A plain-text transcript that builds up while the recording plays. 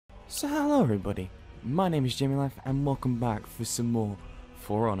So hello everybody, my name is Jamie Life and welcome back for some more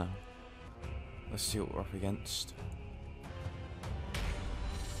For Honor. Let's see what we're up against.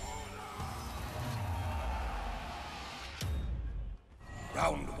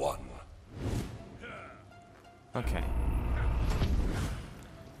 Round one. Okay.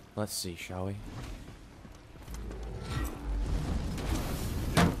 Let's see, shall we?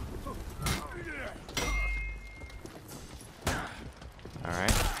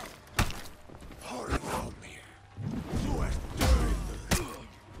 Alright.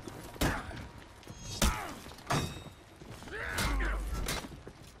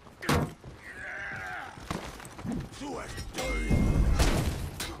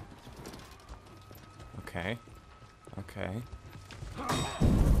 Okay. Okay.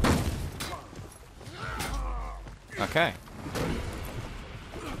 Okay.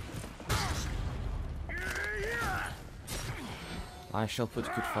 I shall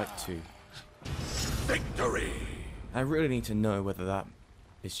put good fight too. Victory! I really need to know whether that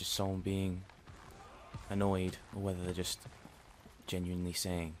is just someone being annoyed or whether they're just genuinely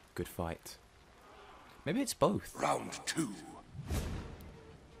saying good fight. Maybe it's both. Round two.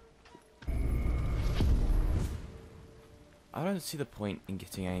 I don't see the point in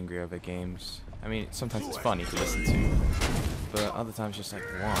getting angry over games. I mean, sometimes it's funny to listen to, but other times just like,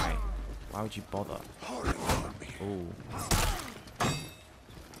 why? Why would you bother? Ooh.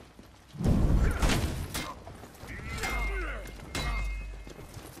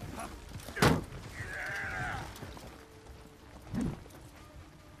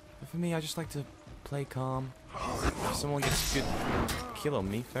 But for me, I just like to play calm. If someone gets a good kill on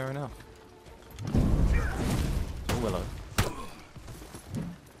me, fair enough. Oh, Willow.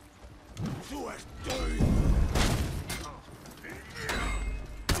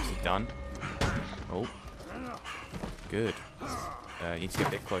 Is he done? Oh. Good. You need to get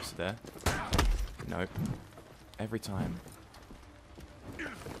a bit closer there. Nope. Every time.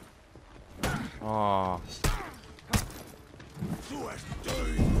 Oh.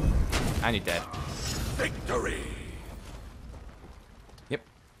 And you're dead. Victory! Yep.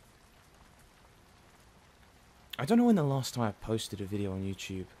 I don't know when the last time I posted a video on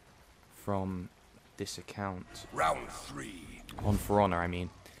YouTube from this account. Round three. On For Honor, I mean.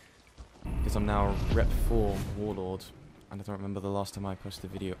 Because I'm now Rep 4 Warlord. And I don't remember the last time I posted a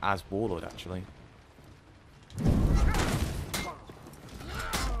video as Warlord, actually.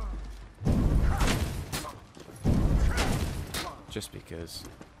 Just because.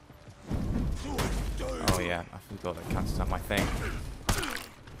 Oh yeah, I forgot that cancels out my thing.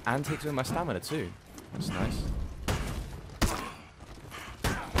 And takes away my stamina too. That's nice.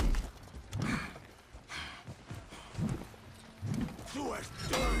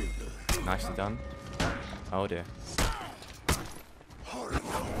 Nicely done. Oh dear.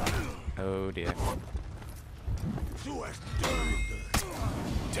 Oh dear.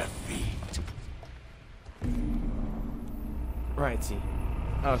 Defeat. Righty.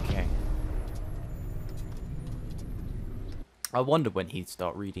 Okay. I wonder when he'd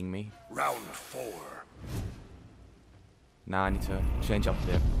start reading me. Round four. Now I need to change up a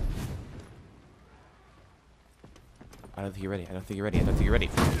bit. I don't think you're ready. I don't think you're ready. I don't think you're ready.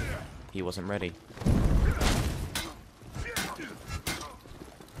 He wasn't ready.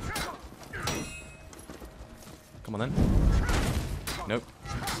 Come on then. Nope.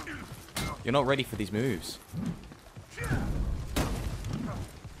 You're not ready for these moves.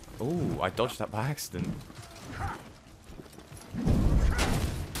 Oh, I dodged that by accident.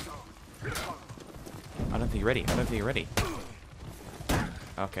 I don't think you're ready. I don't think you're ready.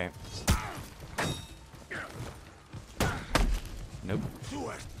 Okay. Nope.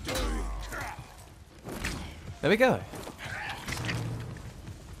 There we go.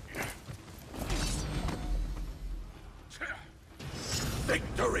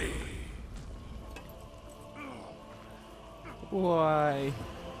 Victory! Why?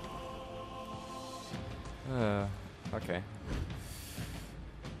 Okay.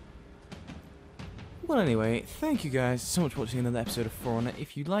 Well, anyway, thank you guys so much for watching another episode of For Honor.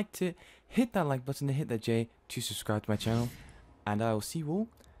 If you liked it, hit that like button and hit that J to subscribe to my channel. And I will see you all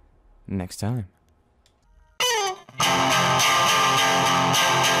next time.